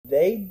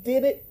they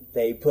did it.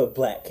 They put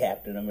Black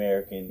Captain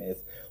America in this.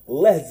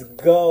 Let's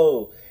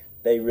go.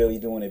 They really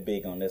doing it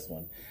big on this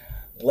one.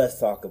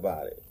 Let's talk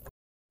about it.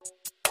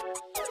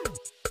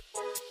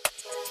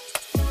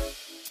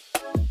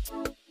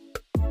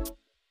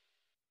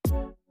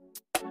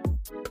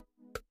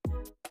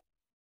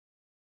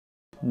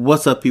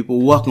 What's up,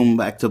 people? Welcome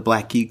back to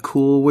Black Geek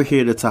Cool. We're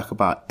here to talk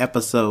about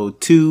episode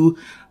 2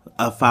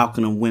 of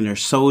Falcon and Winter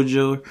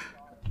Soldier,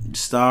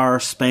 Star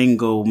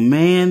Spangled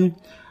Man.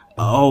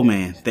 Oh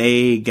man,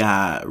 they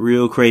got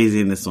real crazy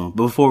in this one.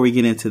 Before we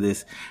get into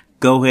this,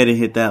 go ahead and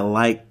hit that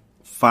like,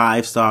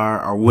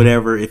 5-star or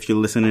whatever. If you're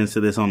listening to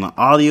this on the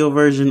audio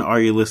version or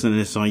you're listening to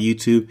this on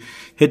YouTube,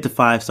 hit the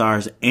 5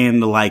 stars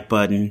and the like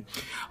button.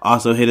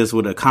 Also hit us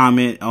with a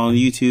comment on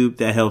YouTube.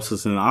 That helps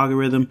us in the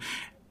algorithm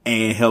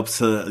and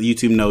helps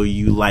YouTube know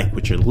you like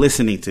what you're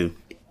listening to.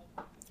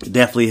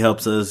 Definitely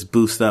helps us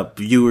boost up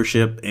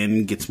viewership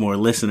and gets more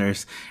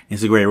listeners.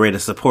 It's a great way to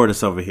support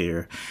us over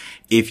here.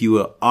 If you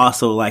would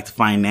also like to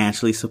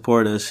financially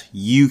support us,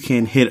 you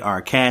can hit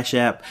our Cash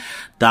App,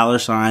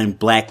 $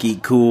 Black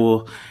Geek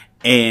Cool.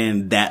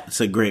 And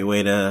that's a great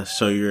way to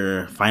show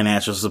your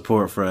financial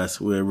support for us.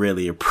 We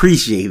really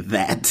appreciate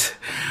that.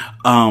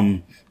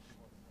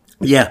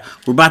 Yeah,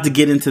 we're about to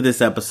get into this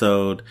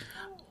episode.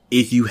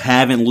 If you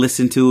haven't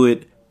listened to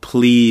it,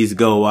 please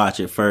go watch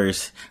it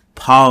first.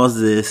 Pause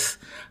this,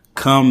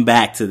 come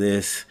back to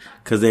this,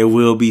 because there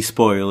will be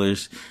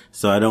spoilers.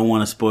 So I don't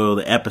want to spoil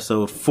the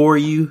episode for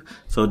you.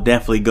 So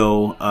definitely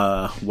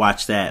go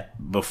watch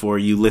that before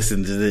you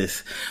listen to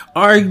this.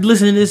 Or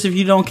listen to this if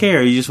you don't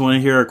care. You just want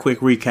to hear a quick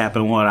recap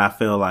on what I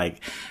feel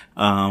like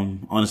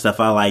on the stuff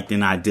I liked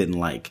and I didn't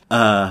like.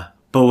 But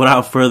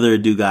without further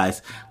ado,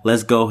 guys,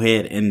 let's go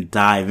ahead and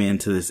dive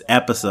into this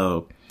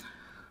episode.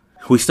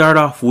 We start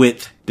off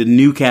with the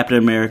new Captain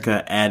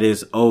America at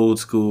his old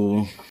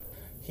school.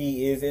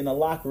 He is in the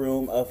locker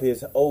room of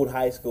his old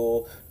high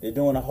school. They're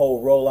doing a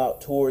whole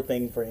rollout tour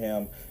thing for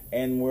him.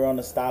 And we're on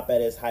a stop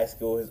at his high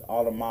school, his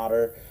alma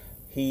mater.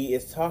 He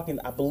is talking,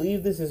 I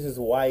believe this is his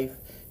wife.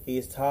 He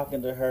is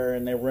talking to her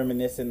and they're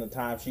reminiscing the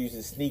time she used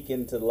to sneak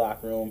into the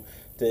locker room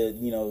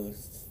to,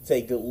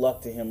 say good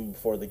luck to him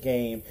before the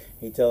game.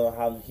 He telling him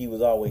how he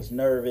was always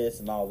nervous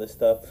and all this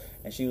stuff.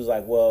 And she was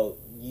like, well,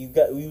 we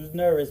was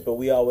nervous, but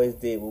we always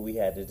did what we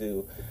had to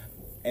do.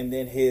 And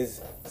then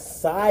his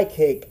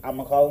sidekick, I'm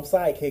going to call him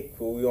sidekick,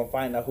 but we're going to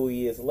find out who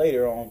he is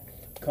later on,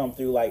 come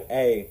through like,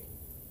 hey,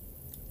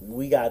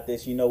 we got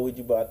this. You know what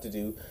you about to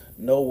do.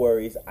 No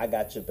worries. I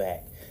got your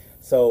back.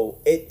 So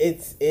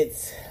it's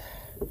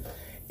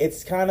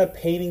kind of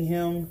painting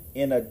him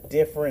in a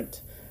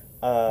different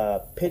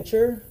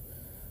picture.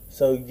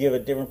 So you give a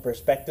different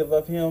perspective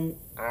of him.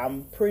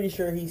 I'm pretty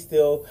sure he's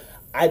still...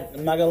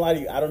 I'm not gonna lie to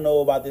you, I don't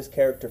know about this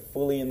character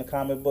fully in the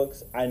comic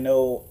books.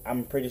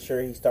 I'm pretty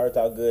sure he starts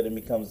out good and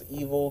becomes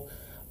evil.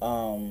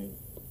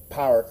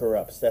 Power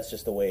corrupts. That's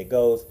just the way it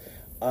goes.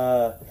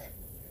 But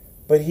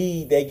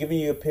they giving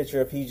you a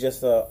picture of he's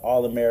just a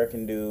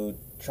all-American dude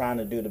trying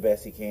to do the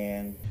best he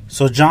can.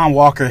 So John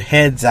Walker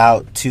heads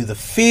out to the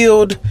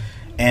field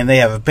and they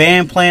have a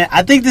band playing.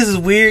 I think this is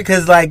weird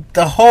because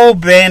the whole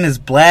band is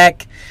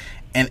black.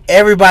 And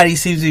everybody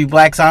seems to be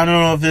black, so I don't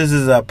know if this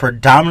is a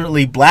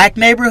predominantly black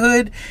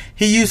neighborhood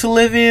he used to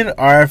live in,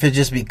 or if it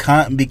just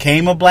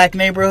became a black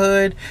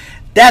neighborhood.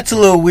 That's a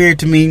little weird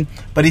to me.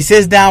 But he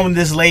sits down with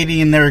this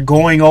lady, and they're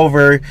going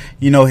over,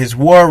 his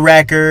war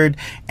record,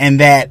 and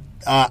that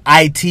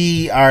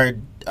IT are,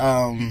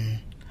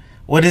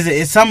 what is it?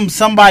 It's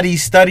somebody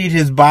studied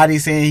his body,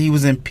 saying he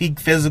was in peak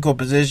physical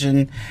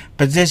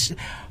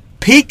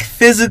peak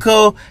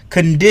physical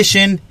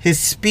condition, his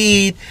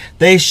speed.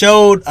 They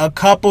showed a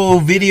couple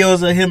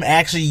videos of him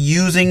actually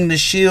using the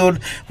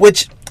shield,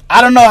 which I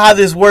don't know how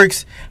this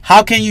works.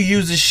 How can you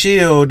use a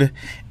shield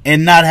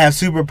and not have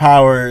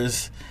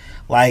superpowers?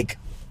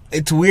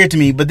 It's weird to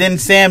me. But then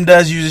Sam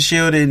does use a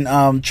shield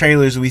in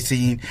trailers we've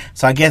seen,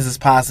 so I guess it's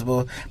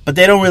possible. But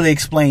they don't really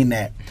explain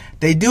that.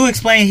 They do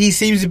explain he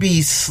seems to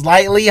be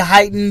slightly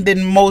heightened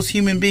than most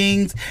human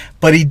beings,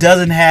 but he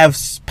doesn't have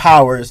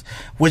powers,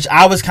 which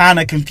I was kind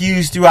of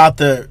confused throughout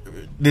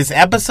this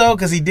episode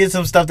because he did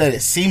some stuff that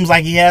it seems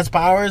like he has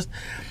powers.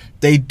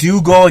 They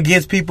do go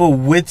against people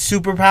with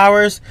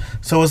superpowers,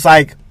 so it's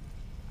like,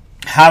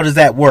 how does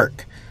that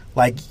work?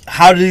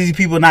 How do these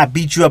people not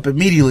beat you up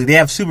immediately? They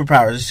have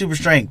superpowers, super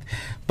strength,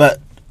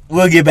 but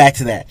we'll get back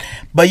to that.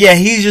 But yeah,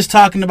 he's just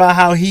talking about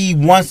how he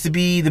wants to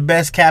be the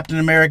best Captain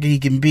America he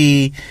can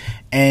be,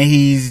 and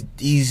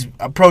he's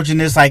approaching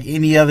this like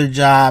any other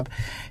job.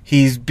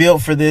 He's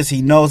built for this.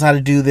 He knows how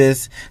to do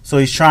this, so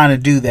he's trying to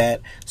do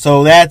that.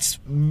 So that's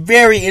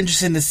very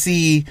interesting to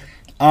see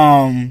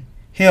who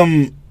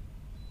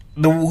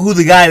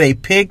the guy they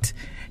picked.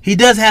 He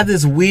does have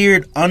this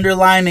weird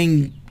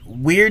underlining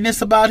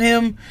weirdness about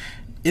him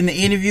in the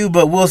interview,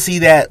 but we'll see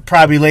that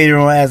probably later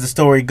on as the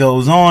story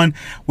goes on.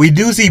 We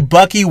do see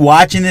Bucky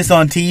watching this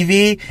on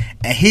TV,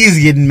 and he's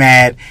getting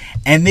mad.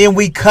 And then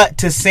we cut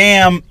to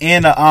Sam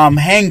in a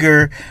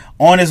hangar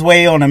on his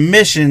way on a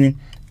mission,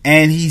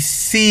 and he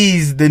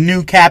sees the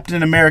new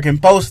Captain American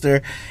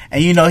poster,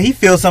 and he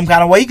feels some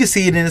kind of way. You can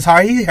see it in his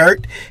heart. He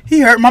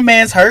hurt. My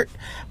man's hurt.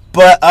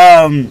 But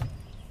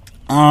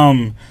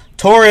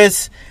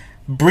Taurus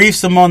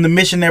briefs him on the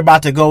mission they're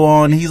about to go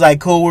on. He's like,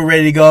 cool, we're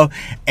ready to go.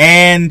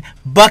 And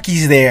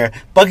Bucky's there.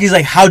 Bucky's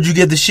like, how'd you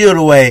get the shield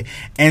away?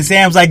 And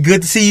Sam's like,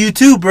 good to see you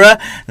too, bruh.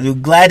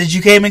 I'm glad that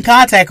you came in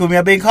contact with me.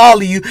 I've been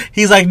calling you.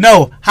 He's like,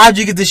 no, how'd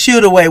you get the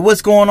shield away?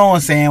 What's going on,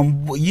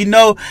 Sam?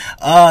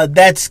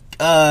 That's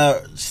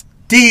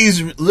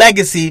Steve's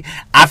legacy.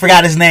 I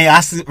forgot his name.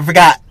 I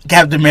forgot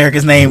Captain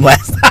America's name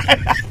last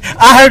time.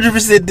 I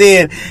 100%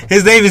 did.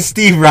 His name is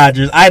Steve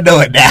Rogers. I know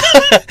it now.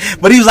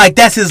 But he was like,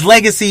 that's his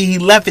legacy. He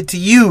left it to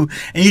you,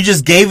 and you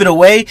just gave it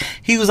away.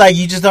 He was like,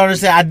 you just don't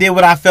understand. I did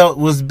what I felt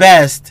was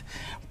best.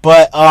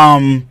 But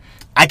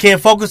I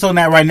can't focus on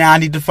that right now. I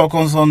need to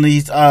focus on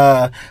these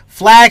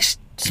flag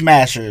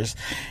smashers.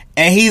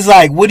 And he's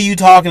like, what are you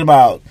talking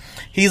about?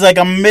 He's like,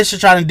 I'm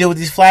trying to deal with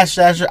these flag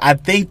smashers. I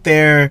think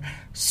they're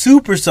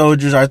super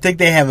soldiers, or I think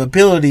they have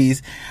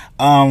abilities.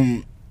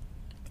 But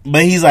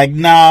he's like,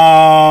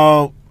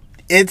 no.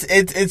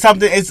 It's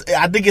something.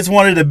 I think it's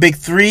one of the big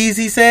threes,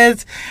 he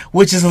says,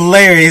 which is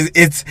hilarious.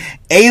 It's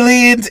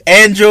aliens,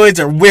 androids,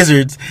 or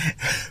wizards.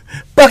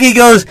 Bucky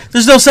goes,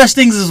 there's no such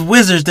things as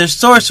wizards. There's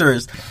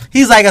sorcerers.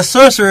 He's like, a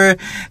sorcerer.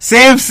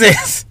 Sam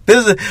says,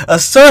 a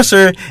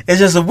sorcerer is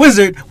just a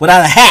wizard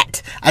without a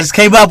hat. I just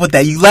came up with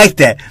that. You like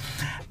that?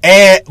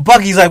 And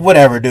Bucky's like,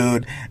 whatever,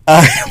 dude.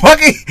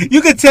 Bucky,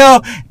 you can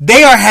tell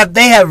they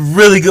have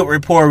really good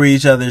rapport with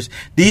each other.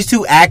 These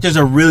two actors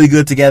are really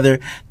good together.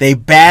 They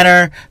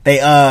banter.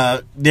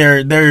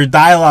 Their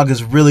dialogue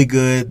is really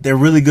good. They're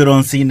really good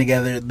on scene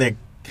together. They're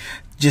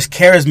just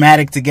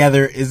charismatic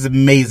together. Is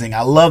amazing.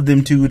 I love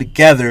them two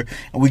together,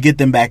 and we get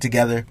them back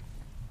together.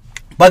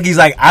 Bucky's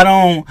like, I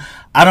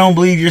don't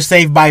believe you're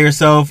safe by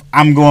yourself.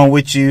 I'm going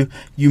with you.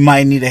 You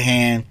might need a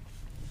hand.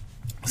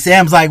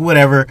 Sam's like,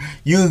 whatever.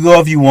 You can go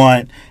if you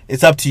want.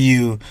 It's up to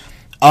you.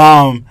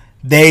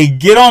 They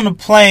get on the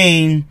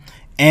plane,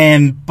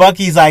 and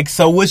Bucky's like,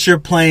 so what's your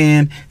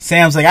plan?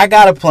 Sam's like, I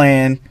got a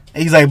plan.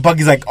 And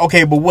Bucky's like,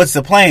 okay, but what's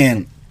the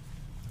plan?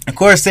 Of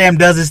course, Sam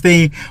does this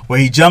thing where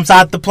he jumps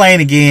out the plane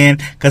again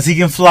because he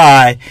can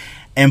fly.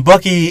 And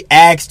Bucky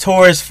asks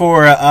Taurus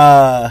for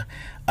a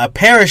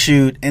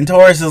parachute, and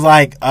Taurus is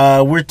like,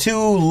 we're too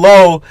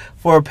low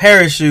for a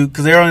parachute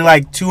because they're only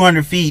like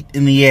 200 feet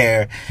in the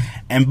air.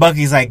 And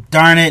Bucky's like,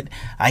 darn it,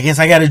 I guess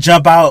I gotta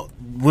jump out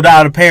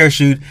without a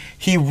parachute.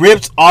 He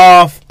rips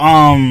off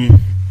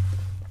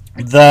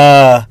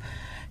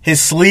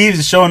his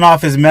sleeves, showing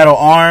off his metal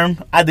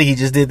arm. I think he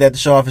just did that to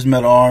show off his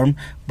metal arm,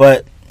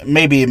 but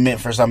maybe it meant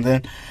for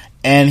something.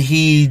 And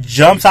he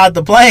jumps out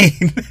the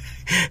plane.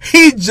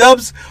 He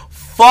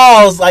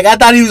falls. Like, I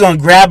thought he was gonna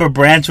grab a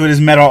branch with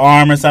his metal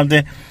arm or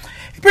something.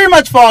 Pretty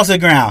much falls to the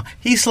ground.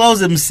 He slows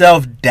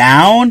himself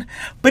down,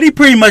 but he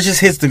pretty much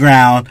just hits the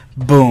ground.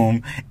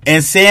 Boom.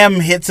 And Sam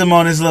hits him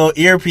on his little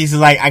earpiece. He's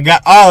like, I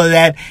got all of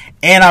that,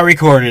 and I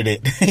recorded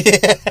it.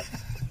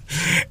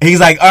 He's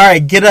like, all right,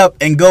 get up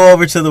and go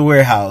over to the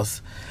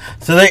warehouse.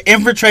 So they're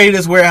infiltrating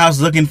this warehouse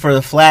looking for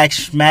the flag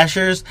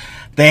smashers.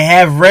 They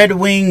have Red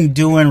Wing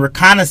doing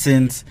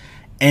reconnaissance,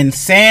 and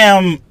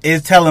Sam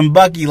is telling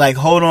Bucky, like,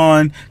 hold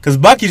on, because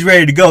Bucky's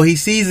ready to go. He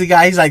sees the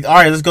guy. He's like, all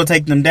right, let's go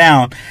take them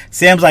down.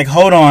 Sam's like,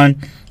 hold on.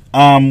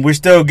 We're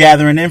still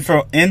gathering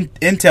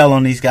intel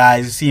on these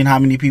guys, seeing how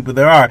many people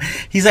there are.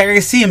 He's like, I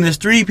can see him. There's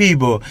 3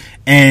 people.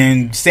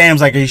 And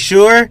Sam's like, are you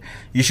sure?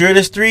 You sure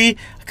there's 3?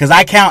 Because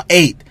I count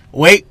 8.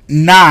 Wait,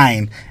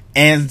 9.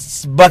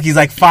 And Bucky's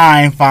like,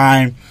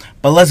 fine.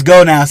 But let's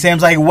go now.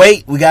 Sam's like,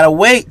 wait, we got to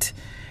wait.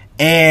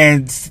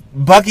 And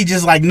Bucky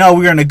just like, no,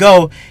 we're going to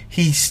go.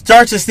 He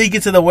starts to sneak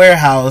into the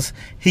warehouse.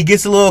 He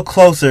gets a little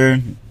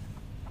closer.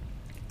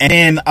 And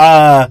then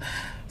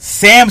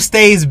Sam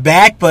stays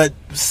back, but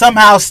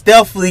somehow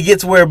stealthily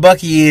gets where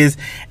Bucky is.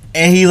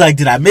 And he's like,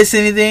 did I miss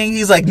anything?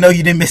 He's like, no,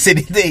 you didn't miss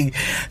anything.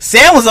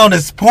 Sam was on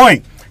this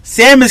point.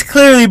 Sam has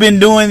clearly been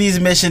doing these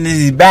missions.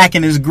 He's back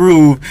in his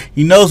groove.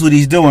 He knows what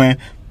he's doing.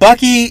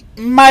 Bucky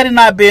might have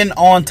not been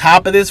on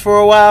top of this for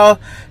a while.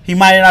 He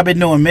might have not been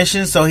doing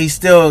missions, so he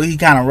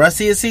kind of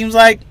rusty, it seems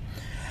like.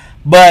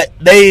 But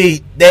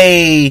they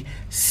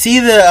see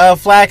the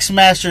flag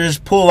smashers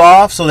pull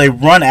off, so they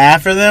run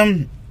after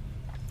them.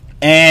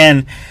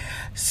 And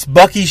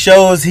Bucky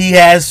shows he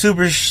has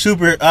super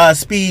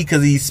speed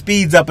because he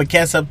speeds up and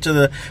catches up to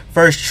the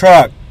first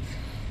truck.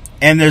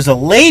 And there's a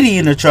lady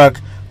in the truck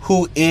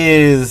who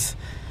is,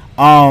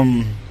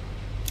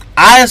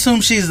 I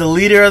assume she's the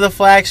leader of the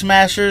flag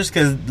smashers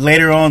because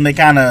later on they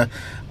kind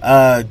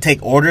of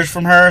take orders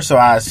from her, so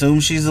I assume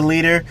she's the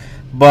leader.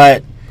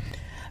 But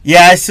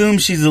yeah, I assume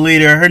she's the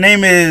leader. Her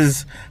name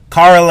is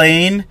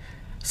Caroline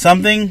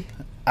something.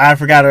 I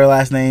forgot her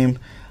last name,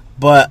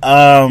 but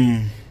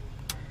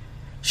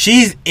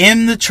she's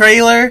in the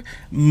trailer.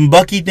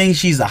 Bucky thinks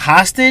she's a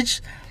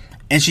hostage,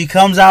 and she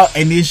comes out,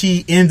 and then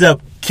she ends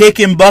up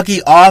kicking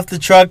Bucky off the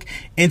truck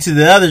into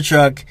the other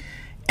truck.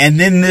 And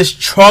then this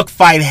truck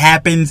fight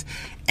happens,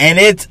 and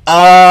it's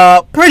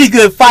a pretty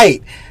good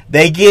fight.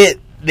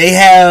 They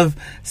have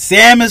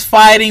Sam is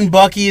fighting,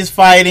 Bucky is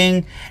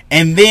fighting,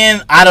 and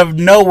then out of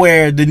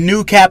nowhere, the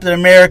new Captain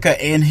America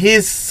and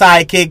his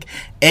sidekick,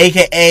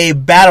 aka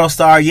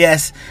Battlestar,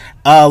 yes,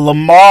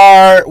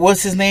 Lamar,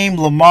 what's his name?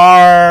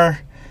 Lamar,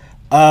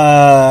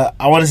 I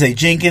want to say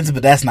Jenkins,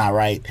 but that's not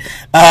right.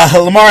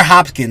 Lamar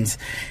Hopkins.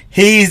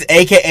 He's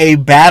aka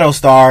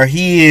Battlestar.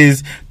 He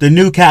is the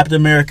new Captain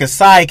America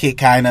sidekick,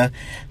 kinda.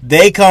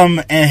 They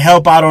come and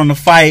help out on the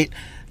fight.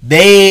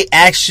 They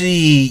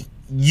actually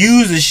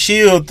use the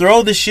shield,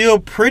 throw the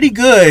shield pretty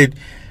good.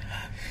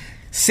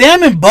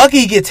 Sam and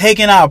Bucky get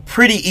taken out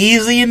pretty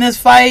easily in this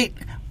fight.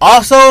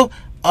 Also,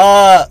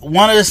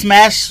 one of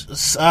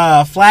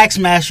the Flag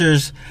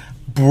Smashers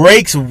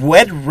breaks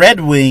Red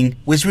Wing,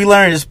 which we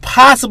learn is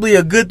possibly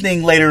a good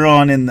thing later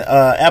on in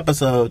the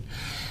episode.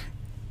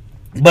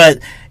 But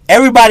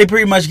everybody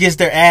pretty much gets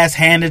their ass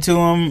handed to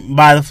him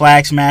by the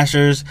Flag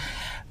Smashers.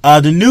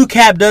 The new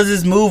Cap does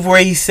this move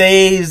where he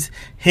saves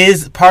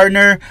his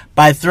partner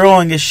by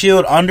throwing a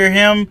shield under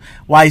him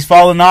while he's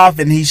falling off,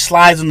 and he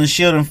slides on the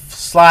shield and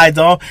slides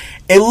on.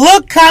 It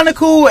looked kind of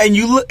cool, and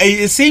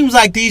it seems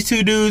like these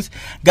two dudes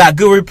got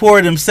good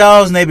rapport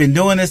themselves, and they've been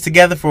doing this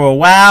together for a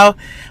while,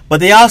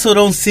 but they also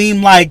don't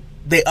seem like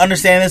they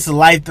understand this is a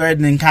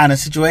life-threatening kind of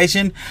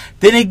situation.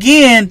 Then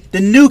again,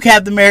 the new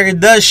Captain America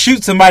does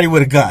shoot somebody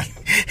with a gun.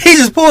 He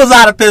just pulls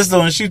out a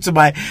pistol and shoots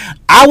somebody.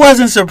 I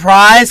wasn't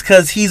surprised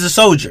because he's a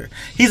soldier.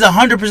 He's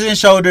 100%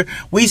 soldier.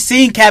 We've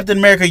seen Captain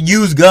America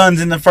use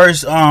guns in the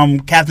first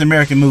Captain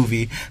America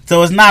movie.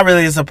 So it's not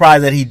really a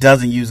surprise that he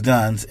doesn't use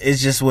guns.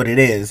 It's just what it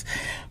is.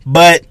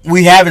 But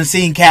we haven't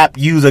seen Cap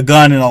use a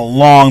gun in a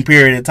long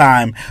period of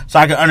time. So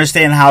I can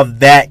understand how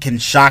that can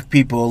shock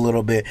people a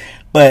little bit.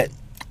 But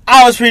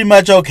I was pretty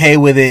much okay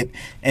with it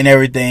and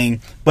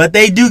everything. But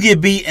they do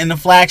get beat and the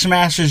Flag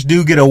Smashers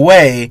do get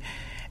away.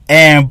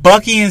 And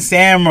Bucky and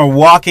Sam are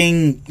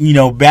walking,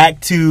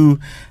 back to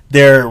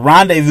their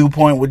rendezvous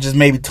point, which is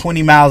maybe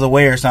 20 miles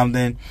away or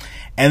something.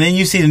 And then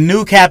you see the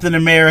new Captain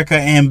America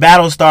and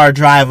Battlestar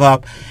drive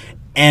up.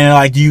 And they're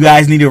like, do you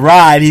guys need a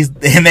ride?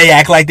 And they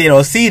act like they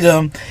don't see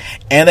them.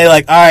 And they're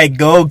like, all right,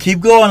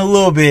 keep going a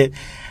little bit.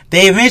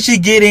 They eventually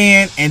get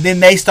in, and then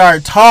they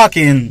start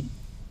talking.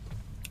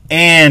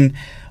 And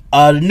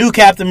the new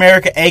Captain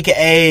America,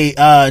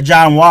 a.k.a.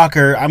 John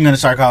Walker, I'm going to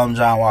start calling him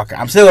John Walker.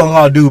 I'm still going to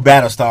call dude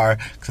Battlestar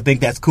because I think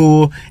that's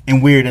cool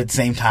and weird at the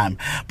same time.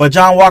 But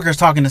John Walker's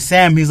talking to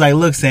Sam. He's like,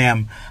 look,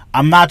 Sam,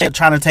 I'm not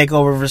trying to take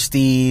over for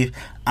Steve.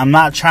 I'm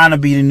not trying to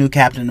be the new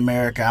Captain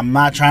America. I'm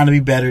not trying to be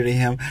better than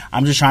him.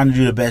 I'm just trying to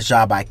do the best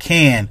job I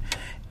can.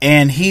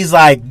 And he's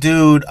like,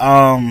 dude,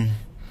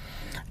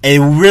 it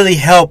would really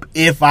help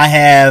if I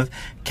have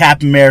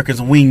Captain America's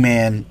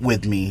wingman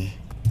with me.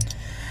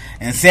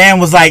 And Sam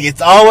was like, it's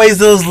always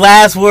those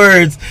last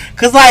words.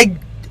 Because,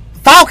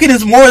 Falcon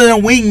is more than a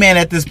wingman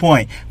at this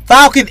point.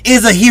 Falcon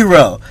is a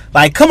hero.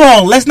 Come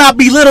on, let's not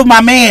belittle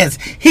my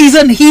mans. He's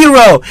a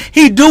hero.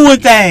 He doing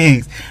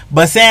things.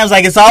 But Sam's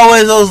like, it's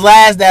always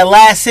that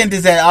last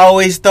sentence that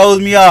always throws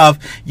me off.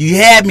 You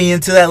had me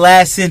into that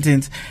last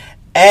sentence.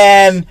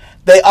 And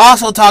they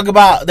also talk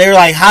about, they're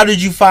like, how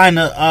did you find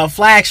the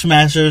Flag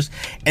Smashers?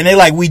 And they're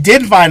like, we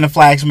didn't find the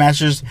Flag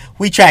Smashers.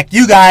 We tracked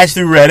you guys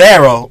through Red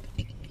Arrow.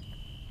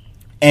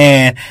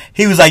 And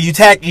he was like, you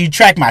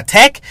track my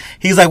tech?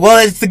 He's like,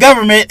 well, it's the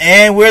government,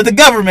 and we're the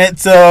government,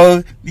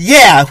 so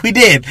yeah, we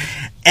did.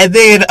 And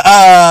then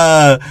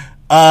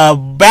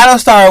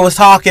Battlestar was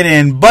talking,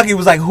 and Bucky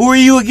was like, who are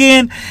you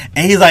again?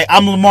 And he's like,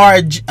 I'm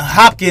Lamar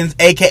Hopkins,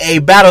 aka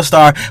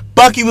Battlestar.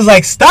 Bucky was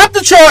like, stop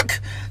the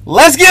truck,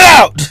 let's get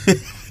out.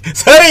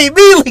 So they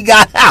immediately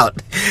got out.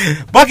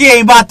 Bucky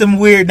ain't about them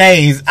weird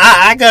names.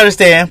 I can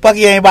understand.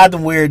 Bucky ain't about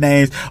them weird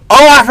names.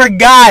 Oh, I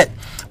forgot.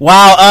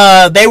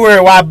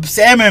 While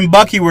Sam and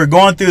Bucky were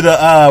going through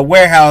the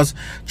warehouse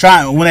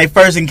when they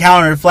first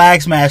encountered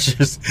Flag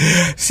Smashers,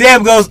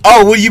 Sam goes,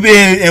 "Oh, well, you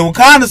been in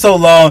Wakanda so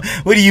long?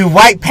 What are you,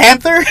 White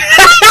Panther?"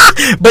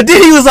 But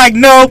then he was like,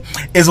 "No,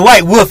 it's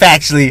White Wolf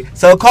actually."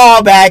 So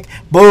call back,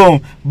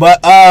 boom. But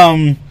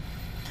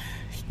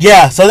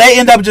yeah. So they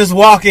end up just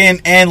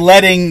walking and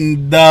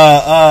letting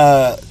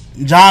the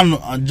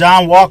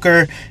John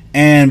Walker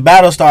and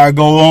Battlestar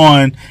go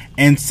on,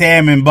 and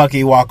Sam and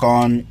Bucky walk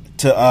on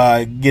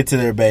to get to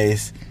their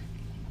base.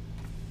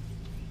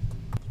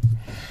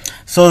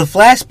 So the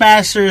Flag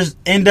Smashers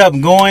end up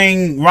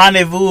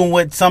rendezvousing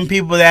with some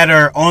people that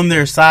are on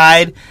their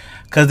side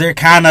because they're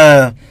kind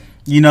of,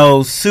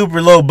 super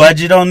low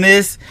budget on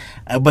this,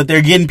 but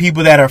they're getting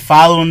people that are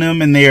following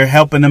them and they're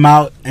helping them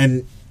out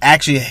and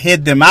actually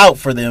hid them out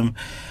for them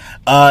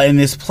in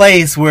this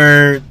place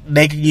where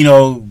they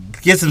can,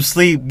 get some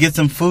sleep, get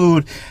some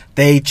food.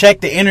 They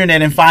check the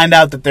internet and find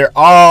out that they're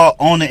all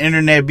on the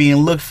internet being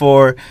looked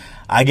for.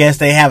 I guess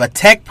they have a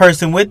tech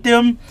person with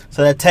them,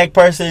 so that tech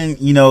person,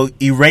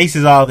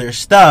 erases all their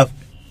stuff.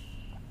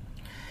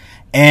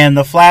 And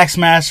the Flag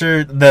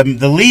Smasher,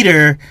 the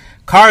leader,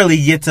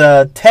 Carly, gets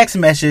a text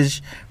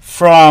message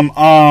from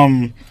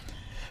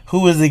who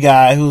was the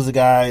guy? Who's the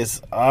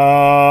guys?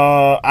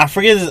 I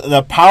forget,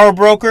 the power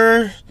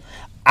broker.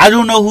 I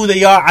don't know who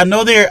they are. I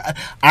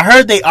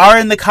heard they are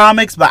in the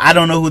comics, but I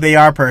don't know who they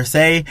are per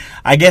se.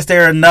 I guess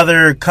they're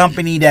another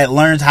company that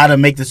learns how to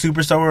make the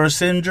super soldier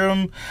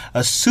syndrome.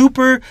 A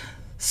super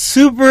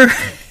soldier,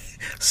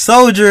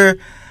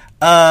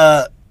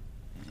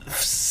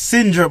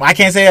 syndrome. I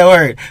can't say that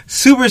word.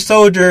 Super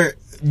soldier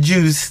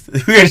juice.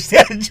 Juice.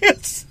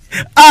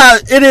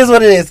 It is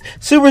what it is.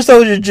 Super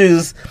soldier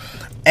juice.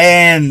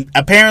 And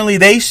apparently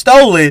they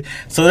stole it.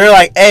 So they're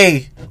like,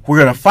 hey, we're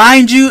going to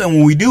find you. And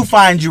when we do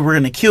find you, we're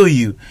going to kill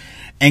you.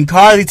 And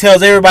Karli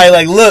tells everybody,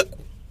 like, look,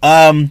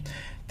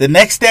 the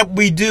next step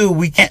we do,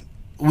 we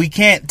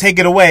can't take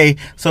it away.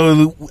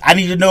 So I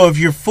need to know if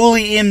you're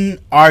fully in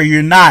or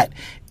you're not.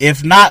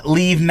 If not,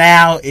 leave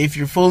now. If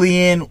you're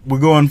fully in, we're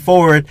going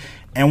forward.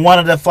 And one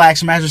of the Flag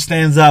Smashers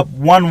stands up,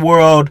 one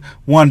world,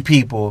 one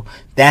people.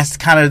 That's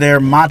kind of their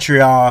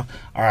Montreal,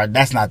 or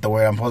that's not the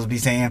word I'm supposed to be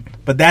saying,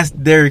 but that's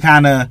their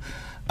kind of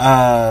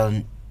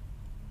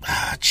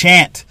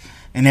chant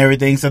and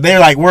everything. So they're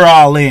like, we're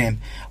all in.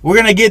 We're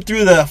going to get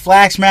through the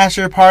Flag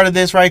Smasher part of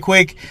this right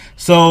quick.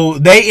 So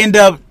they end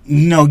up,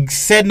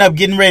 setting up,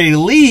 getting ready to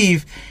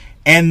leave,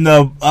 and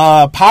the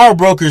power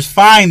brokers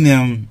find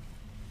them.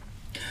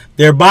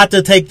 They're about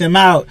to take them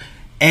out.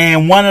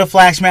 And one of the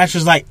Flag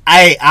Smashers like,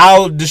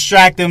 I'll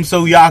distract them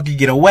so y'all can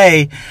get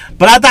away.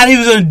 But I thought he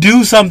was going to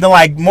do something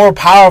like more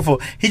powerful.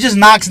 He just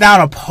knocks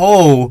down a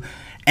pole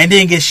and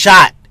then gets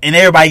shot and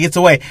everybody gets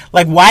away.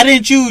 Like, why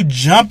didn't you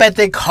jump at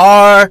the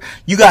car?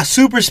 You got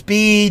super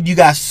speed. You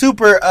got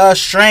super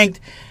strength.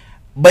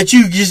 But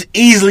you just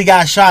easily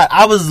got shot.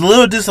 I was a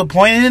little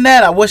disappointed in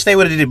that. I wish they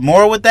would have did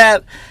more with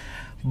that.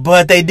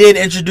 But they did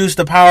introduce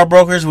the power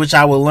brokers, which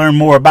I will learn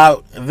more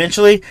about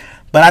eventually.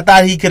 But I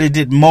thought he could have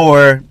did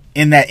more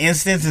in that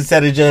instance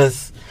instead of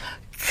just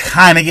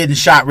kind of getting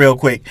shot real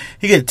quick.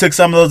 He could have took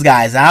some of those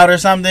guys out or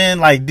something,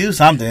 like do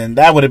something.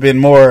 That would have been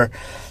more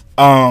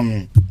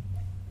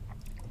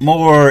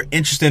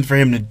interesting for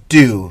him to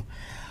do.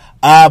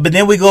 But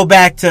then we go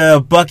back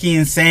to Bucky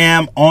and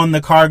Sam on the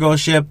cargo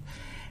ship,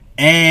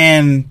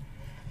 and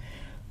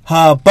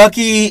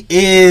Bucky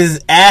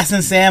is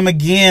asking Sam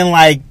again,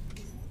 like,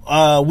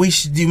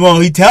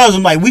 he tells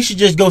him, like, we should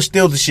just go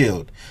steal the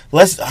shield.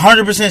 Let's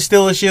 100%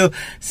 steal the shield.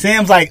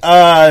 Sam's like,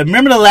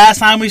 remember the last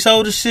time we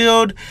sold the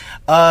shield?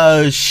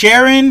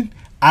 Sharon,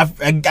 I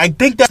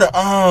think that's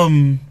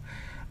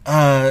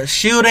the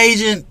shield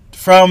agent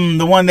from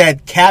the one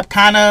that Cap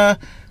kind of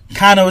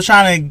was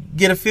trying to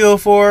get a feel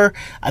for.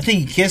 I think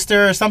he kissed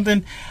her or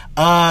something.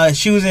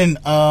 She was in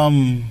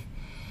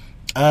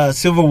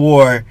Civil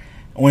War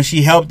when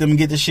she helped them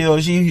get the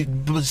shield.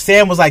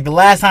 Sam was like, the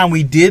last time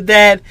we did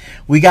that,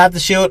 we got the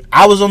shield.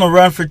 I was on the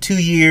run for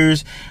 2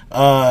 years.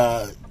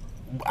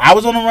 I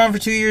was on the run for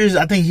 2 years.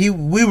 I think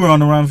we were on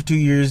the run for 2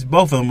 years.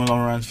 Both of them were on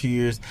the run for 2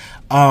 years.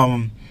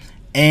 And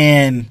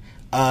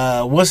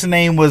what's the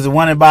name was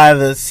wanted by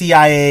the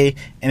CIA,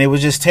 and it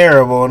was just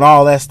terrible and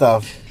all that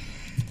stuff.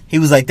 He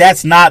was like,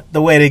 that's not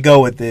the way to go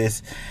with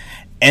this.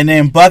 And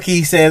then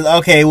Bucky says,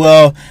 okay,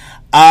 well,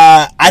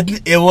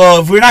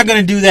 if we're not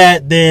going to do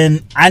that,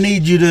 then I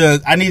need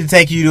to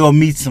take you to go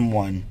meet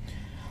someone.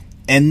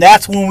 And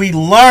that's when we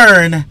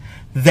learn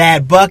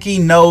that Bucky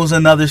knows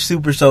another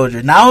super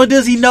soldier. Not only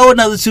does he know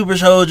another super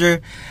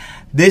soldier,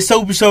 this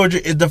super soldier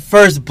is the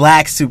first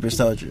black super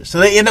soldier. So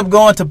they end up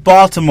going to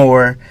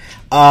Baltimore,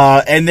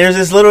 and there's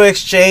this little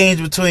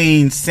exchange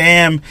between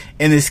Sam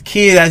and this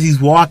kid as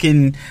he's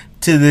walking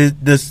to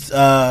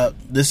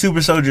the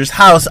super soldier's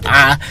house.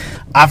 I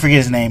forget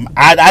his name.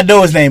 I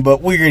know his name,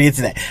 but we're gonna get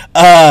to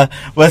that.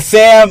 But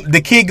Sam,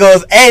 the kid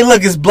goes, hey,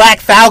 look, it's Black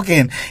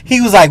Falcon.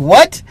 He was like,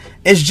 what?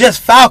 It's just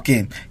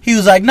Falcon. He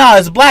was like, no,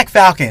 it's Black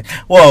Falcon.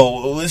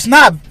 Well, it's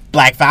not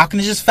Black Falcon,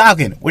 it's just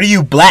Falcon. What are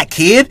you, black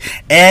kid?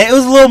 And it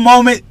was a little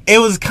moment, it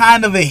was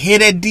kind of a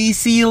hit at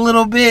DC a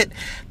little bit,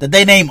 that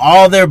they name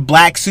all their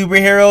black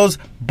superheroes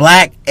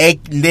Black, and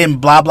then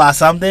blah blah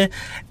something.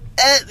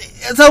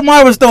 So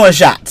Marvel's throwing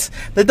shots.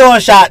 They're throwing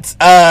shots.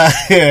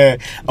 I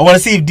want to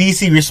see if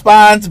DC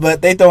responds,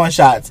 but they're throwing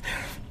shots.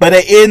 But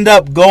they end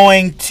up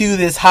going to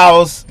this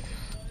house,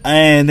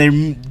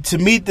 and to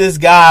meet this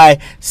guy.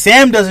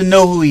 Sam doesn't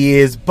know who he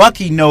is.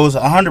 Bucky knows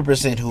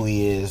 100% who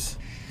he is.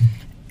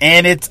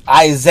 And it's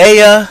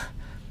Isaiah,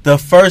 the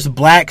first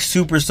black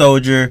super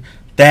soldier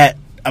that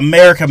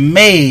America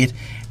made.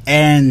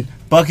 And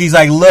Bucky's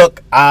like,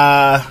 look,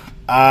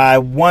 I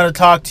want to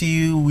talk to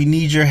you. We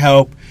need your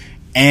help.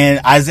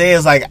 And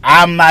Isaiah's like,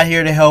 I'm not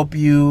here to help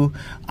you.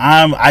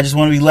 I just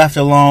want to be left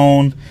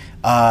alone.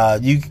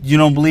 You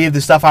don't believe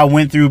the stuff I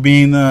went through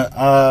being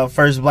the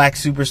first black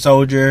super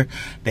soldier.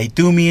 They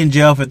threw me in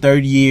jail for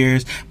 30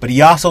 years. But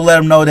he also let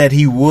him know that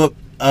he whooped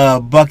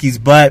Bucky's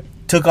butt,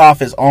 took off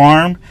his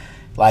arm.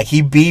 Like,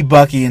 he beat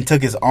Bucky and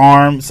took his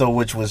arm,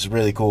 which was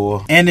really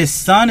cool. And his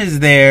son is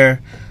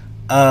there,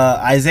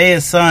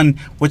 Isaiah's son,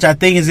 which I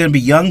think is going to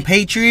be Young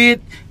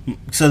Patriot.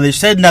 So they're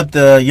setting up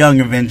the Young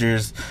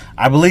Avengers,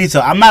 I believe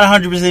so. I'm not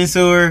 100%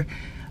 sure.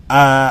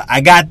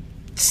 I got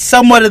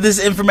somewhat of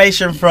this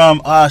information from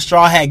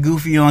Straw Hat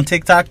Goofy on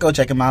TikTok. Go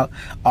check him out.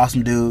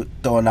 Awesome dude,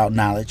 throwing out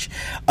knowledge.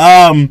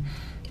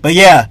 But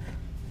yeah,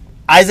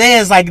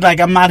 Isaiah's like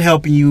I'm not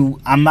helping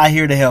you. I'm not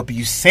here to help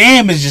you.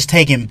 Sam is just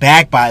taken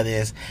back by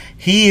this.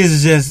 He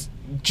is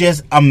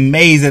just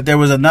amazed that there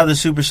was another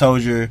super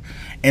soldier,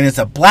 and it's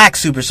a black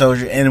super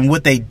soldier, and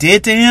what they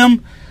did to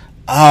him.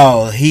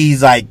 Oh,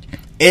 he's like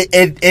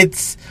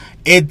it's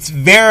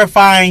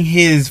verifying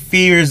his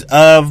fears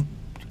of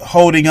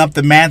holding up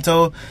the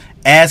mantle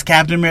as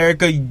Captain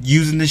America,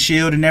 using the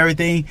shield and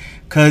everything.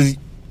 Because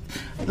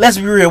let's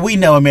be real, we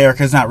know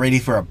America's not ready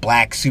for a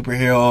black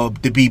superhero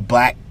to be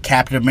Black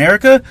Captain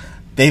America.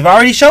 They've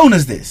already shown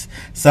us this.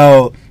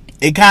 So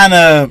it kind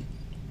of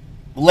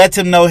lets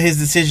him know his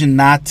decision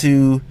not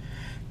to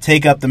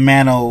take up the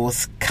mantle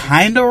was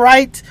kind of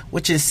right,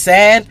 which is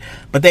sad.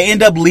 But they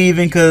end up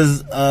leaving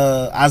because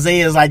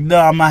Isaiah's like, no,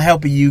 I'm not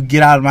helping you.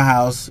 Get out of my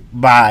house.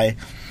 Bye.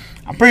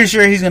 I'm pretty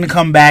sure he's going to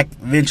come back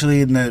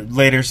eventually in the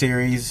later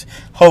series.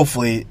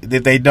 Hopefully.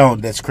 If they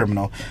don't, that's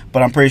criminal.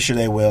 But I'm pretty sure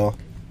they will.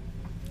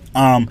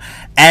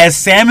 As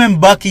Sam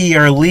and Bucky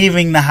are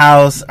leaving the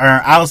house, or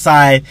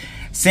outside,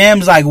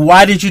 Sam's like,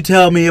 why didn't you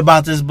tell me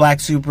about this black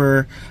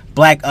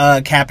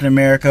Captain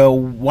America?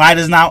 Why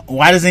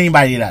does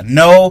anybody not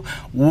know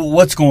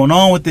what's going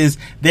on with this?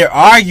 They're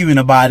arguing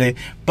about it.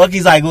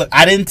 Bucky's like, look,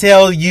 I didn't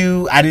tell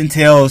you, I didn't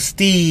tell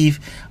Steve.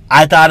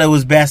 I thought it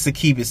was best to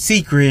keep it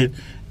secret.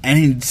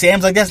 And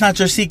Sam's like, that's not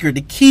your secret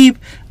to keep.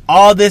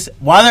 All this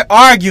while they're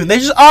arguing. They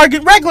just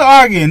arguing, regular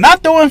arguing,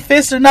 not throwing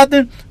fists or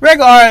nothing.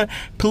 Regular arguing.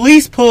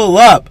 Police pull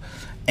up,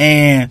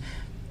 and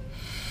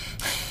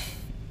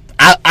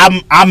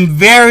I'm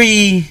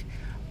very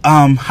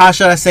how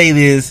should I say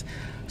this?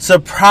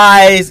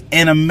 Surprised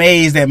and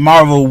amazed that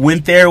Marvel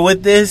went there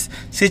with this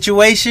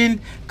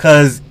situation,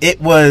 because it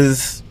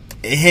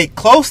hit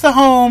close to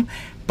home,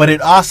 but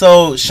it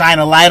also shined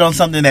a light on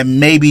something that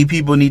maybe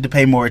people need to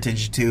pay more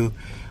attention to.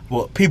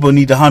 Well, people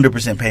need to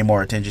 100% pay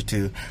more attention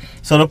to.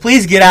 So the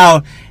police get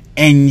out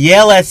and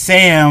yell at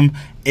Sam.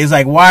 Is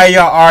like, why are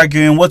y'all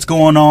arguing? What's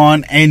going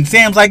on? And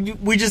Sam's like,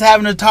 we're just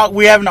having a talk.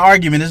 We're having an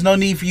argument. There's no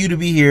need for you to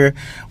be here.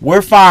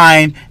 We're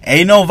fine.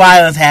 Ain't no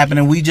violence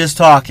happening. We just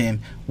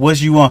talking.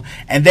 What you want?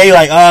 And they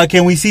like,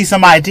 can we see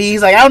some ID?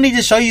 He's like, I don't need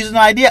to show you some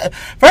ID.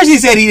 First he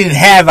said he didn't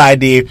have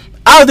ID.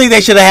 I don't think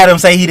they should have had him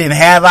say he didn't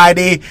have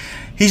ID.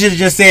 He should have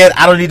just said,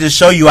 I don't need to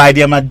show you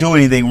ID. I'm not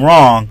doing anything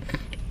wrong.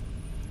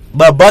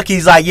 But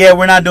Bucky's like, yeah,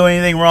 we're not doing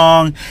anything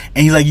wrong.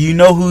 And he's like, you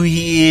know who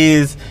he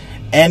is.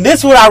 And this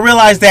is what I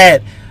realized,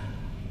 that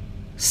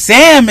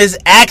Sam is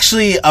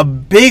actually a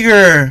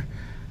bigger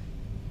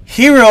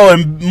hero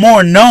and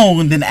more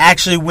known than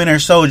actually Winter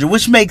Soldier,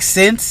 which makes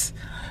sense.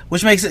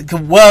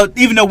 Well,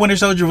 even though Winter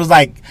Soldier was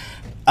like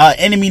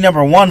enemy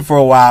number one for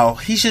a while,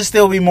 he should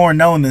still be more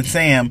known than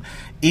Sam,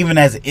 even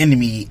as an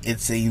enemy, it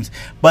seems.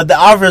 But the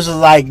officer was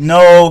like,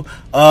 no,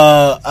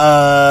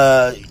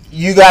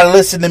 you gotta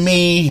listen to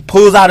me. He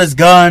pulls out his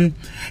gun.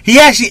 He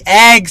actually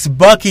asks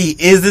Bucky,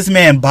 is this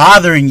man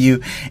bothering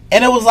you?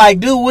 And it was like,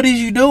 dude, what is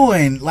you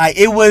doing? Like,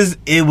 it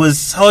was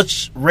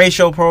such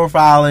racial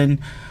profiling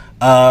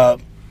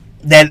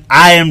that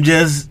I am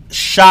just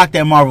shocked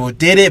that Marvel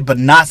did it, but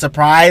not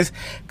surprised,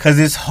 because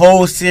this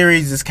whole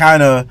series is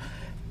kind of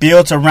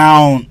built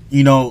around,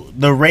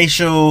 the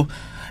racial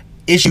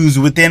issues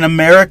within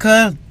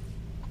America,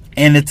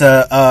 and it's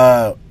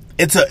a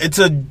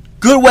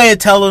good way of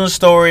telling a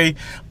story,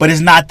 but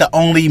it's not the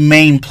only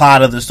main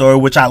plot of the story,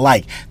 which I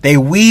like. They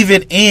weave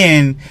it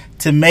in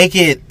to make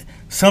it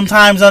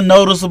sometimes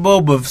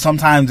unnoticeable, but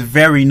sometimes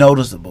very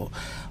noticeable.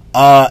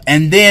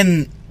 And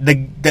then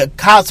the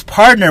cop's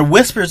partner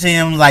whispers to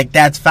him, like,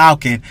 that's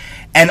Falcon.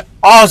 And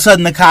all of a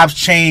sudden the cops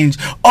change.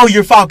 Oh,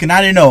 you're Falcon.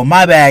 I didn't know.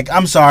 My bad.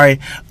 I'm sorry.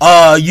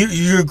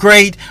 You're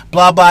great.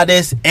 Blah, blah,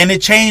 this. And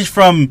it changed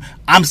from,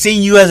 I'm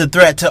seeing you as a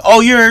threat, to, oh,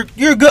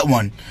 you're a good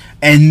one.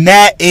 And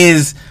that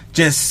is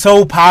just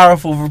so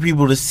powerful for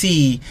people to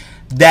see,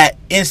 that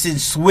instant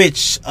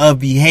switch of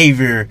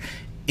behavior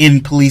in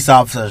police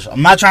officers.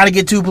 I'm not trying to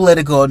get too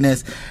political in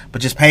this,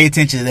 but just pay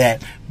attention to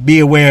that. Be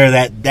aware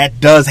that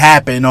does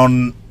happen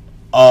on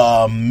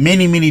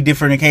many, many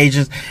different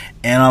occasions.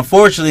 And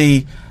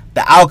unfortunately,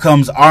 the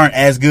outcomes aren't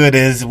as good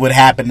as would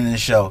happen in the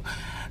show.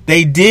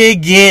 They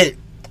did get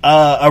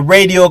a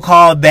radio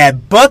call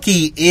that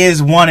Bucky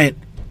is wanted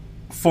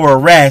for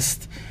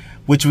arrest,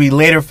 which we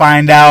later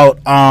find out.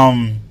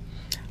 I'm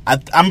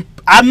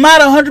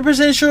not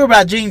 100% sure,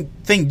 but I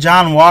think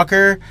John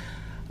Walker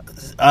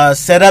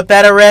set up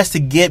that arrest to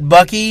get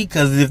Bucky,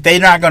 because if they're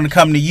not going to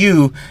come to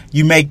you,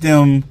 you make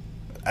them.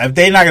 If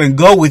they're not going to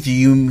go with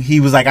you, he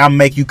was like, I'll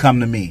make you come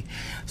to me.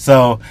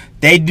 So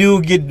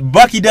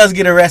Bucky does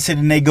get arrested,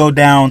 and they go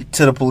down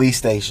to the police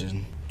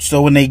station.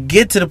 So when they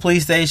get to the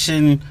police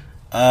station,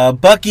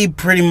 Bucky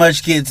pretty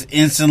much gets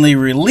instantly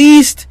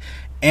released,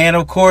 and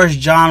of course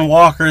John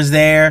Walker's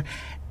there.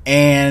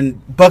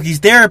 And Bucky's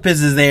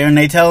therapist is there, and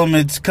they tell him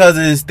it's because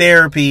of his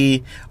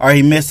therapy, or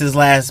he missed his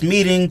last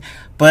meeting.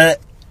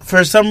 But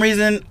for some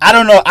reason, I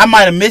don't know, I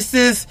might have missed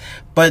this,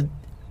 but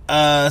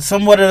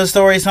somewhat of the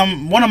story,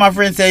 one of my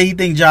friends said he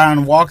think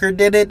John Walker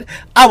did it.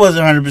 I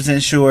wasn't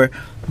 100% sure,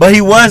 but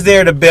he was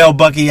there to bail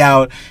Bucky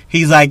out.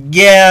 He's like,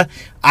 yeah,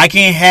 I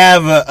can't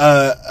have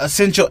a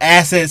essential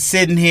asset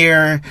sitting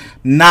here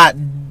not,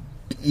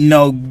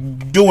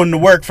 doing the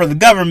work for the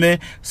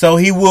government. So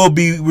he will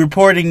be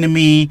reporting to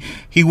me.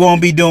 He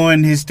won't be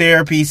doing his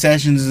therapy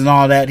sessions and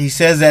all that. He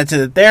says that to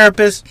the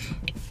therapist.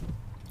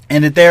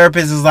 And the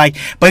therapist is like,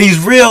 but he's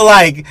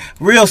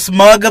real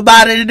smug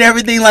about it and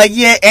everything. Like,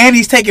 yeah, and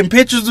he's taking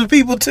pictures of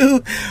people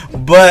too.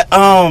 But,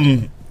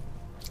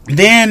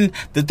 then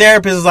the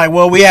therapist is like,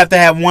 well, we have to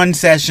have one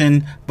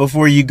session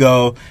before you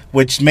go,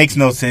 which makes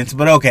no sense,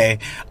 but okay.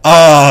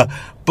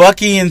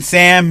 Bucky and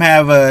Sam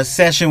have a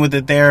session with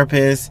the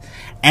therapist,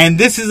 and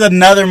this is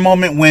another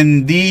moment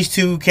when these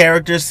two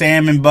characters,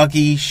 Sam and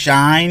Bucky,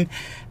 shine.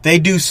 They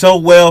do so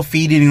well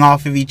feeding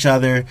off of each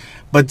other,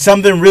 but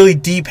something really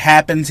deep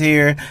happens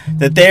here.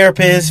 The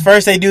therapist,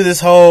 first they do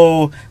this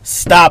whole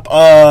stop,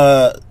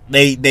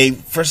 they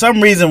for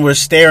some reason were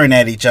staring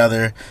at each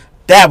other.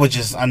 That was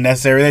just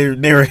unnecessary.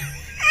 They were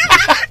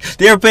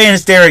they were playing a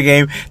stare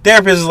game.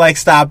 Therapist was like,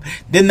 stop.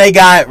 Then they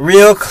got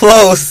real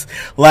close,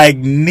 like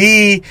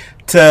knee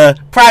to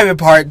private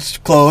parts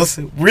close.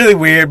 Really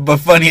weird,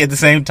 but funny at the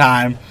same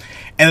time.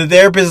 And the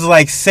therapist is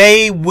like,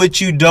 say what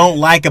you don't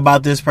like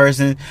about this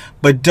person,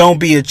 but don't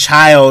be a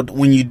child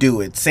when you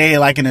do it. Say it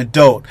like an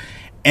adult.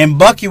 And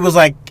Bucky was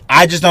like,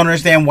 I just don't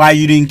understand why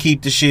you didn't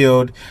keep the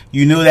shield.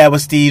 You knew that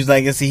was Steve's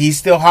legacy. He's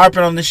still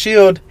harping on the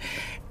shield.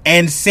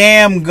 And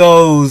Sam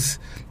goes,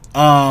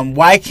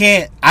 why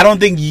can't, I don't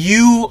think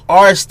you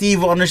or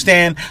Steve will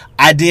understand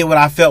I did what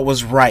I felt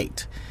was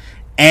right.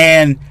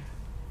 And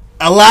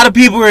a lot of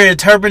people are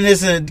interpreting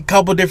this in a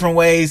couple different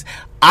ways.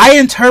 I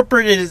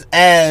interpret it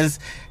as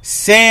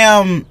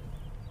Sam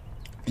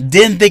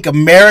didn't think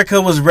America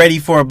was ready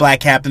for a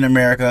black Captain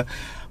America,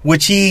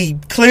 which he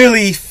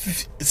clearly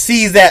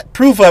sees that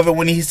proof of it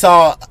when he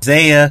saw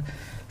Isaiah.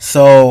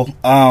 So,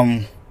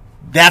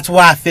 that's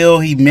what I feel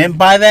he meant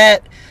by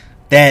that.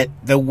 That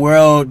the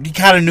world, he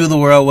kind of knew the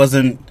world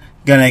wasn't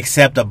going to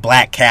accept a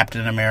black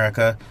Captain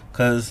America,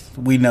 because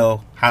we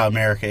know how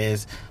America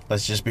is.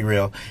 Let's just be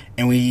real.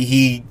 And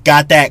he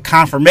got that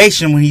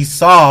confirmation when he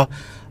saw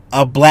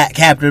a black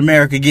Captain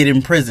America get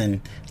in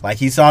prison. Like,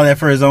 he saw that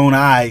for his own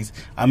eyes.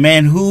 A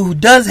man who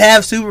does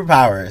have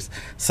superpowers.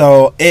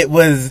 So it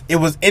was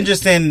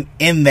interesting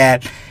in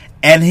that.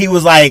 And he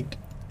was like,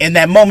 in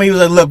that moment, he was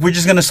like, look, we're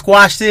just going to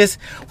squash this.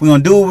 We're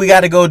going to do what we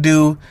got to go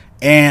do.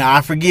 And I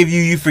forgive you,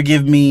 you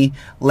forgive me.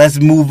 Let's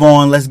move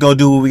on. Let's go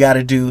do what we got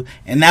to do.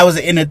 And that was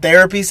in a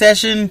therapy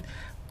session.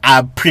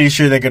 I'm pretty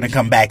sure they're going to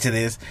come back to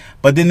this.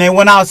 But then they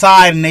went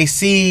outside and they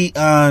see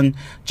John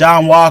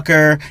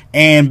Walker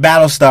and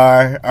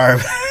Battlestar.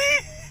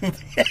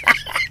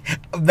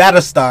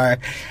 Battlestar.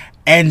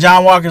 And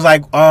John Walker's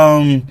like,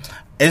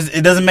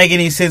 it doesn't make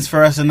any sense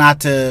for us not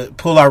to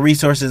pull our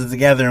resources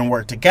together and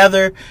work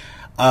together.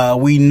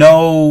 We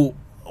know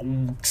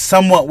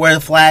somewhat where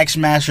the Flag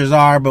Smashers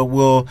are, but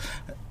we'll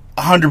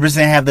 100%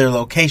 have their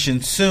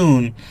location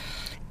soon.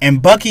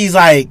 And Bucky's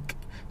like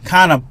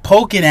kind of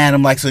poking at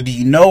him like, so do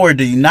you know or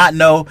do you not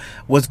know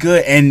what's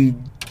good?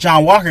 And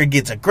John Walker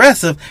gets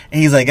aggressive and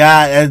he's like,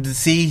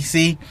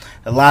 see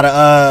a lot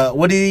of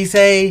what did he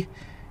say?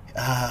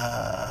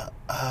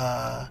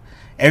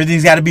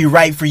 Everything's got to be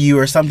right for you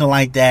or something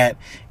like that.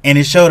 And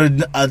it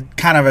showed a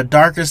kind of a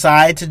darker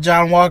side to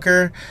John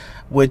Walker,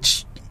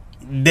 which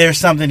there's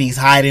something he's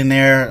hiding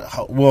there.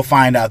 We'll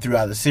find out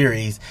throughout the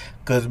series.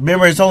 Because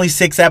remember, it's only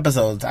 6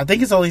 episodes. I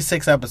think it's only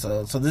 6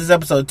 episodes. So this is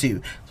episode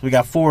 2. So we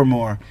got 4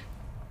 more.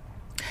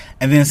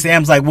 And then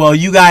Sam's like, well,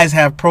 you guys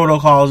have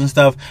protocols and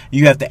stuff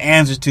you have to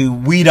answer to.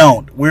 We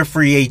don't. We're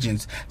free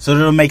agents. So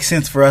it'll make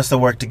sense for us to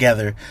work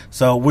together.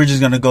 So we're just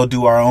going to go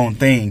do our own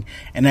thing.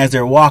 And as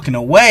they're walking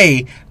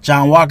away,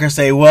 John Walker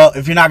say, well,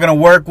 if you're not going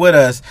to work with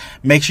us,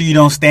 make sure you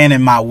don't stand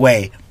in my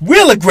way.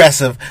 Real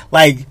aggressive.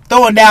 Like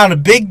throwing down a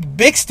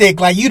big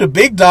stick like you the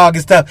big dog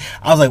and stuff.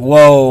 I was like,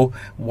 whoa,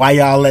 why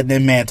y'all letting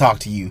that man talk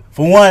to you?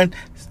 For one,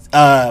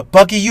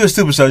 Bucky, you a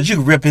super soldier. You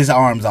can rip his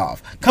arms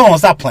off. Come on,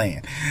 stop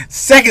playing.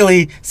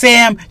 Secondly,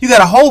 Sam, you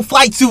got a whole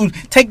flight suit.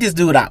 Take this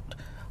dude out.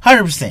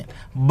 100%.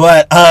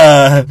 But,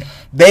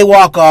 they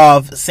walk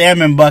off,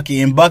 Sam and Bucky,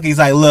 and Bucky's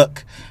like,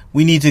 look,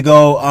 we need to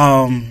go,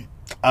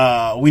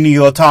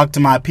 talk to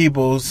my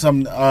people.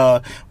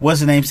 What's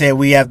the name said?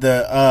 We have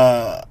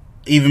to,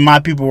 even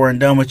my people weren't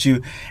done with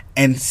you.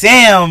 And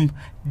Sam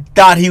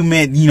thought he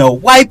meant,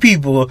 white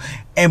people.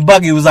 And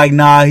Bucky was like,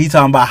 nah, he's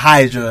talking about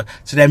Hydra.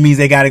 So that means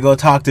they got to go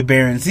talk to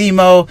Baron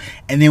Zemo.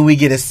 And then we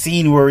get a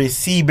scene where we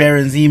see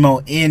Baron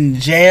Zemo in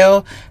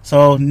jail.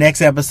 So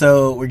next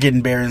episode, we're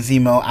getting Baron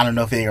Zemo. I don't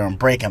know if they're going to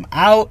break him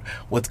out.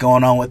 What's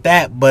going on with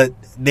that? But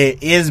there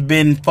has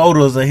been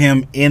photos of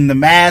him in the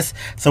mask.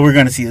 So we're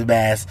going to see the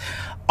mask.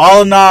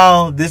 All in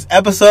all, this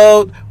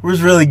episode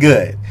was really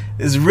good.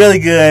 It's really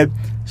good.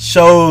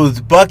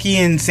 Shows Bucky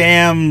and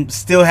Sam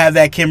still have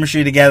that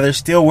chemistry together,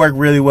 still work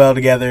really well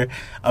together.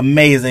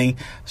 Amazing.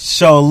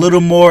 Show a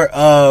little more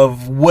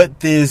of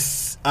what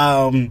this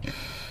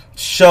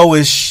show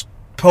is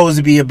supposed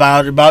to be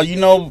about.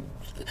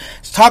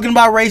 It's talking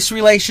about race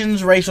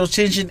relations, racial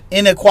tension,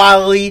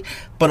 inequality,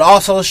 but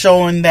also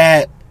showing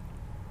that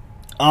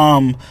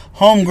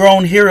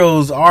homegrown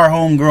heroes are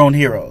homegrown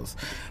heroes.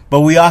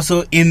 But we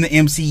also in the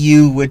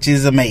MCU, which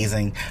is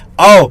amazing.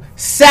 Oh,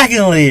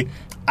 secondly,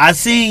 I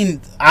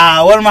seen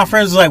one of my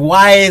friends was like,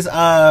 why is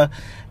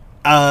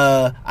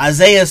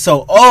Isaiah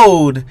so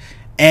old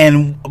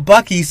and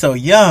Bucky so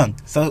young?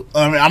 So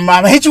I'm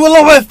gonna hit you with a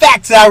little bit of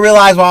facts that I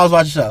realized while I was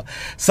watching the show.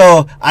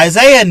 So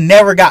Isaiah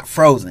never got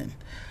frozen.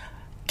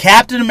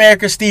 Captain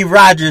America Steve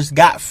Rogers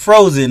got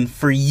frozen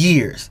for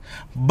years.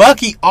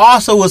 Bucky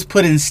also was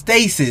put in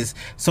stasis,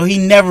 so he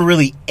never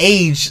really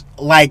aged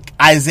like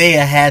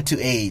Isaiah had to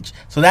age.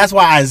 So that's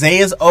why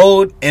Isaiah's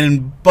old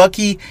and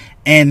Bucky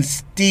and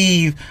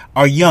Steve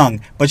are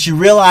young. But you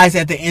realize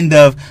at the end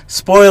of,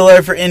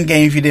 spoiler for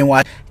Endgame if you didn't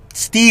watch,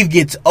 Steve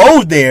gets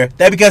old there.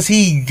 That's because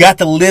he got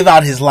to live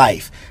out his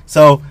life.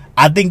 So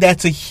I think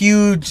that's a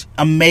huge,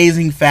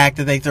 amazing fact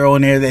that they throw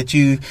in there that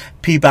you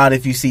peep out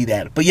if you see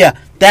that. But yeah,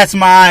 that's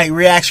my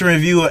reaction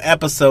review of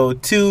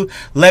episode 2.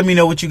 Let me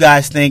know what you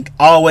guys think.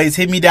 Always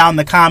hit me down in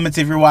the comments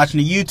if you're watching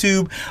the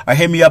YouTube, or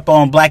hit me up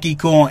on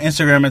BlackieCool on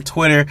Instagram and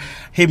Twitter.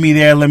 Hit me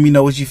there. Let me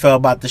know what you felt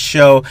about the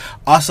show.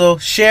 Also,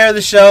 share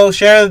the show,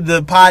 share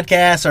the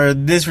podcast or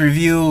this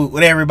review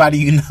with everybody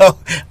you know.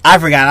 I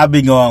forgot. I've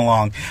been going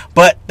long.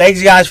 But thanks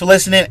you guys for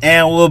listening,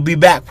 and we'll be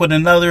back with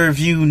another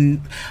review. I'm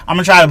going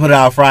to try to put it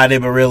out Friday,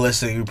 but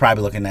realistically, we're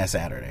probably looking at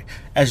Saturday.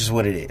 That's just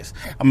what it is.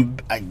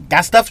 I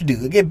got stuff to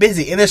do. I get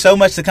busy, and there's so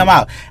much to come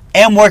out.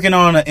 I'm working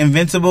on an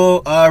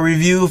Invincible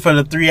review for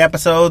the 3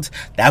 episodes.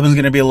 That one's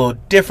going to be a little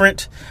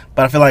different,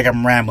 but I feel like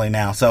I'm rambling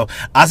now. So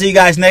I'll see you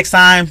guys next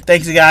time.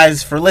 Thanks you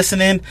guys for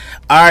listening.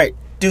 All right,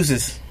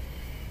 deuces.